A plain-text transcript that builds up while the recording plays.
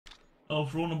Hello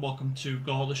everyone and welcome to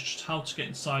Gore. This is just how to get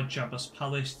inside Jabba's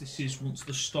palace. This is once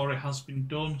the story has been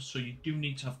done, so you do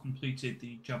need to have completed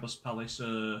the Jabba's palace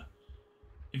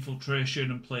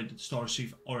infiltration and played the story, so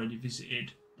you've already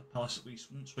visited the palace at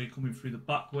least once. Where you're coming through the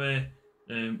back way,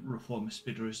 Reformer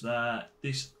Spidder is there.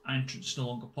 This entrance is no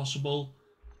longer possible.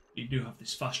 You do have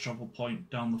this fast travel point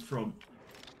down the front.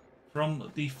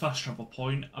 From the fast travel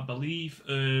point, I believe,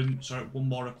 one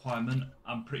more requirement.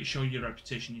 I'm pretty sure your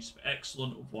reputation needs to be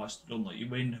excellent, otherwise they don't let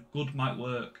you in. Good might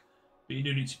work, but you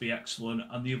do need to be excellent.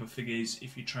 And the other thing is,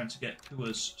 if you're trying to get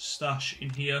Kua's stash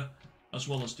in here, as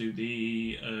well as do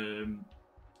the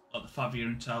like the fathier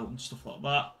intel and stuff like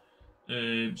that. So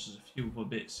there's a few other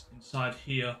bits inside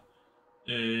here.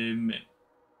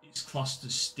 It's classed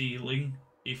as stealing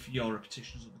if your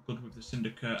reputations are good with the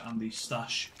Syndicate and the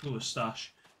stash, Kua's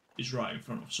stash, is right in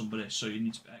front of somebody, so you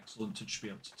need to be excellent to just be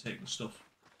able to take the stuff.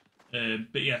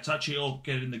 But yeah, to actually all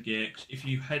get in the gate, if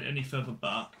you head any further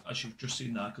back, as you've just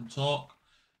seen that I can talk,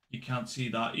 you can't see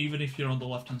that. Even if you're on the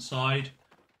left hand side,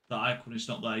 that icon is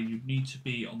not there. You need to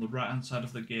be on the right hand side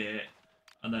of the gate,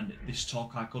 and then this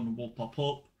talk icon will pop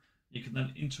up. You can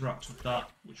then interact with that,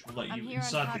 which will let you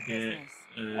inside the gate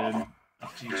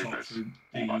after you talk through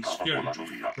the security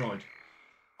droid.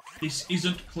 This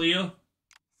isn't clear.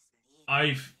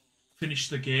 I've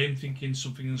finished the game thinking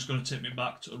something is going to take me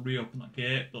back to reopen that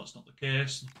gate, but that's not the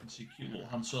case. You can see a cute little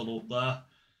Han Solo up there,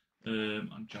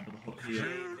 and Jabba the Hutt here.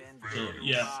 So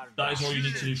yeah, that is all you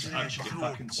need to do to actually get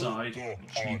back inside. You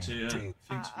just need to think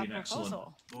to being excellent.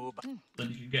 Then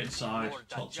you can get inside,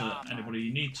 talk to anybody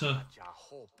you need to,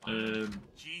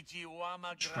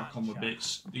 just crack on with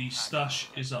bits. The stash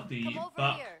is at the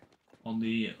back on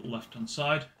the left hand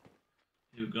side.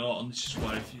 Here we go, and this is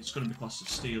why if it's going to be classed as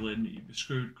stealing, you'd be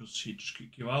screwed because he'd just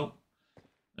kick you out.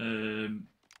 And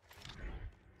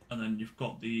then you've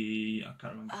got the, I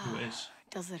can't remember who it is.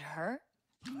 Does it hurt?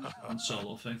 Han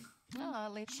Solo thing.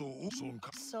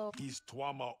 So he's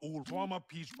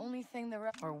only thing the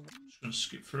rep are. Just going to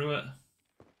skip through it.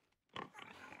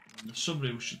 And there's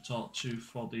somebody we should talk to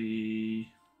for the.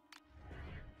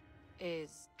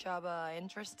 Is Jabba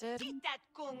interested?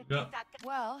 Yeah.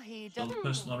 Well, he So doesn't. the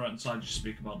person on the right hand side, just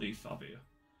speak about the fathier.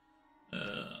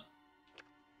 I'm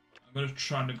going to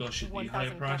try and negotiate the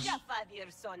higher price.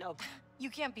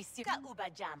 You can't be serious.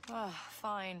 Oh,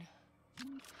 fine.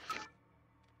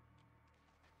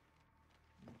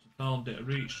 Found data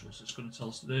reached. What's this going to tell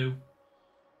us to do?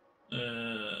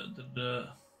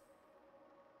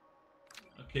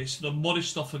 Okay, so the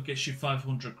modest offer gets you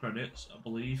 500 credits, I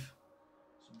believe.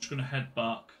 So I'm just going to head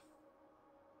back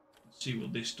and see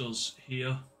what this does here.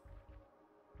 I'm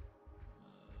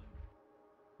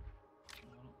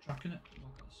not tracking it.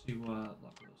 Let's see where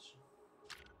that goes.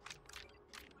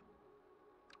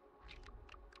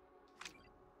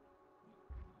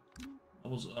 I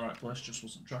was at the right place, just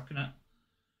wasn't tracking it.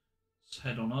 Let's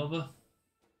head on over.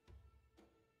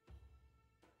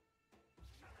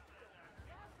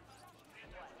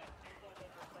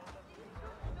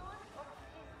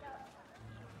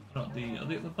 Are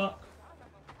they at the back?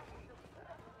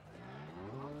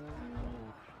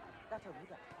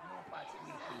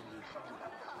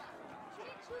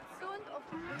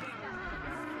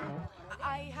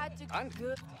 I had to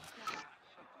good.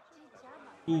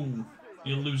 Ooh,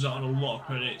 you'll lose out on a lot of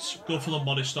credits. Go for the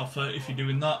modest offer if you're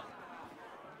doing that.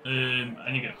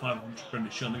 And you get 500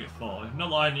 credits, you only get 40. Not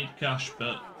that I need cash,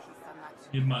 but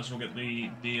you might as well get the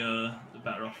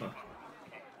better offer.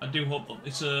 I do hope that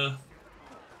this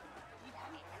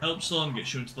helps them,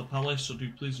 gets you into the palace, so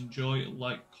do please enjoy,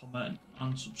 like, comment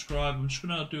and subscribe. I'm just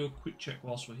going to do a quick check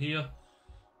whilst we're here.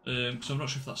 So I'm not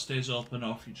sure if that stays open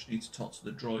or if you just need to talk to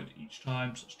the droid each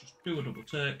time, so let's just do a double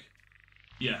take.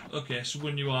 Yeah, okay, so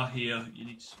when you are here, you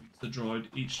need to speak to the droid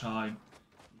each time,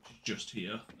 which is just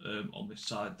here, on this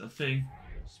side. The thing,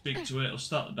 speak to it, it'll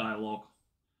start the dialogue,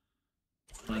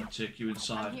 and then take you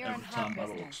inside every time by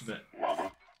the looks of it.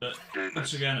 But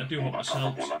once again, I do hope this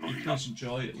helps. If you please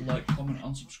enjoy, like, comment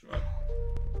and subscribe.